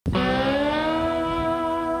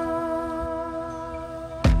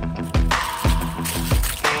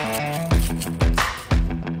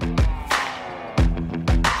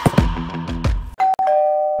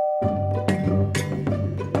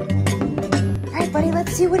buddy.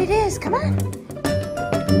 Let's see what it is. Come on.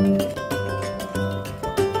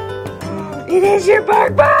 It is your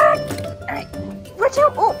bark box. All right. Watch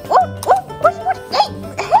out. Oh. What?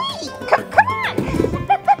 Hey. Come on.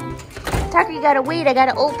 Tucker, you gotta wait. I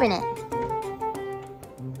gotta open it.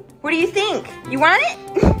 What do you think? You want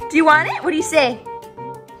it? Do you want it? What do you say?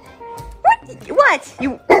 What?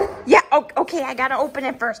 You? Yeah, okay, I gotta open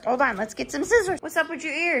it first. Hold on, let's get some scissors. What's up with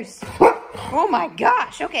your ears? Oh my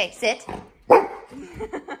gosh. Okay, sit.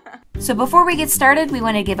 So before we get started, we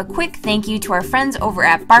want to give a quick thank you to our friends over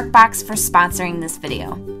at BarkBox for sponsoring this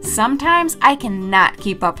video. Sometimes I cannot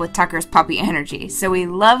keep up with Tucker's puppy energy, so we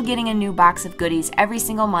love getting a new box of goodies every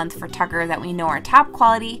single month for Tucker that we know are top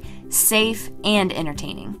quality, safe, and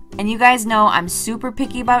entertaining. And you guys know I'm super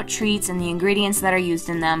picky about treats and the ingredients that are used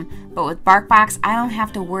in them, but with BarkBox, I don't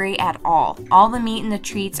have to worry at all. All the meat and the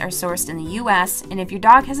treats are sourced in the US, and if your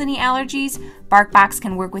dog has any allergies, BarkBox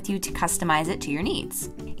can work with you to customize it to your needs.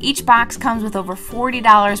 Each box comes with over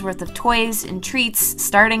 $40 worth of toys and treats,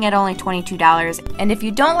 starting at only $22. And if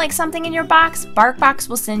you don't like something in your box, BarkBox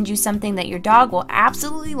will send you something that your dog will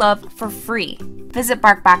absolutely love for free. Visit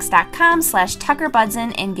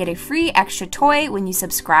barkbox.com/TuckerBudzyn and get a free extra toy when you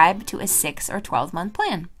subscribe to a 6 or 12-month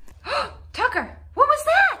plan. Tucker, what was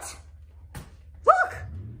that? Look!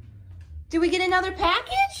 Did we get another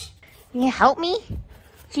package? Can you help me?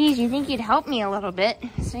 Geez, you think you'd help me a little bit,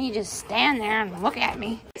 so you just stand there and look at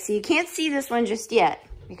me. So you can't see this one just yet,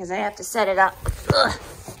 because I have to set it up. Ugh.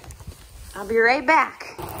 I'll be right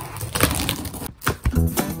back.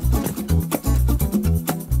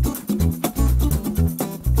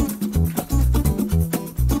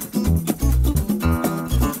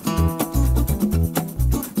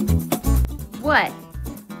 What?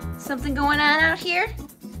 Something going on out here?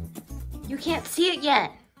 You can't see it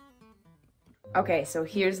yet. Okay, so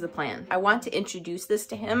here's the plan. I want to introduce this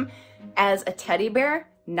to him as a teddy bear,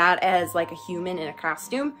 not as like a human in a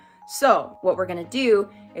costume. So what we're gonna do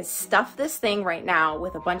is stuff this thing right now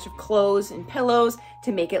with a bunch of clothes and pillows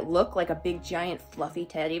to make it look like a big giant fluffy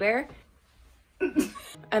teddy bear.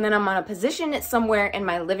 And then I'm gonna position it somewhere in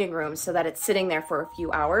my living room so that it's sitting there for a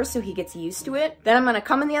few hours so he gets used to it. Then I'm gonna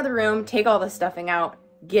come in the other room, take all the stuffing out,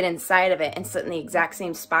 get inside of it and sit in the exact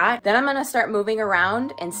same spot. Then I'm gonna start moving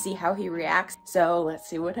around and see how he reacts. So let's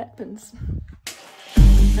see what happens.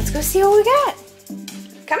 Let's go see what we got.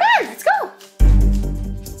 Come on, let's go.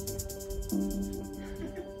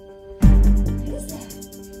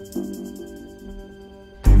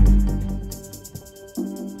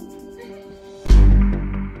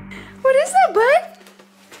 What is that, bud?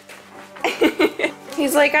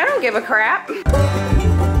 He's like, I don't give a crap.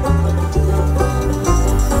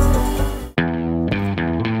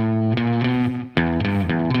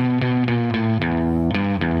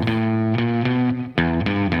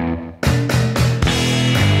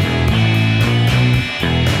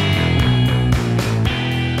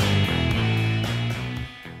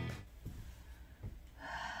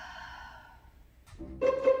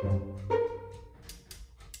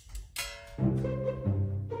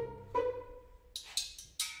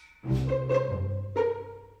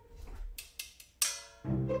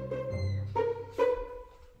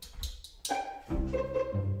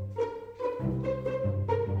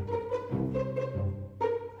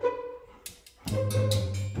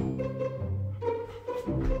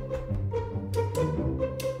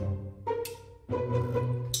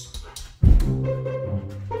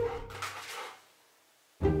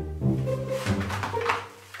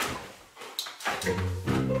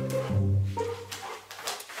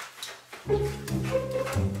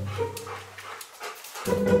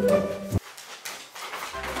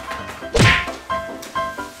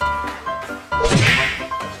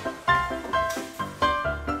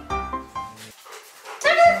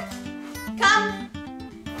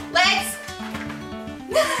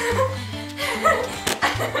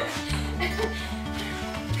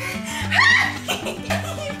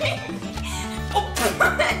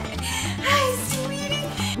 Hi, sweetie.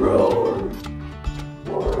 Roar.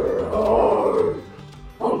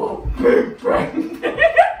 I'm a big friend.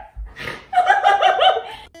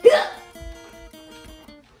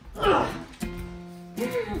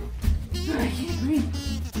 I can't breathe.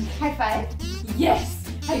 High five. Yes.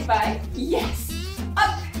 High five. Yes.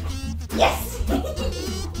 Up. Yes.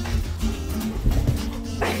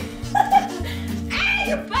 Ah,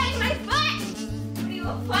 you're biting my foot. Are you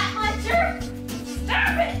a foot muncher?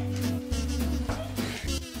 Stop it.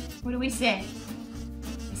 What do we say?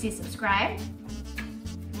 We say subscribe,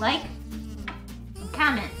 like, and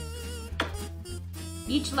comment.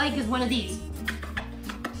 Each like is one of these.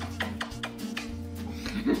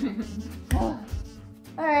 All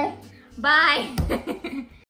right. Bye.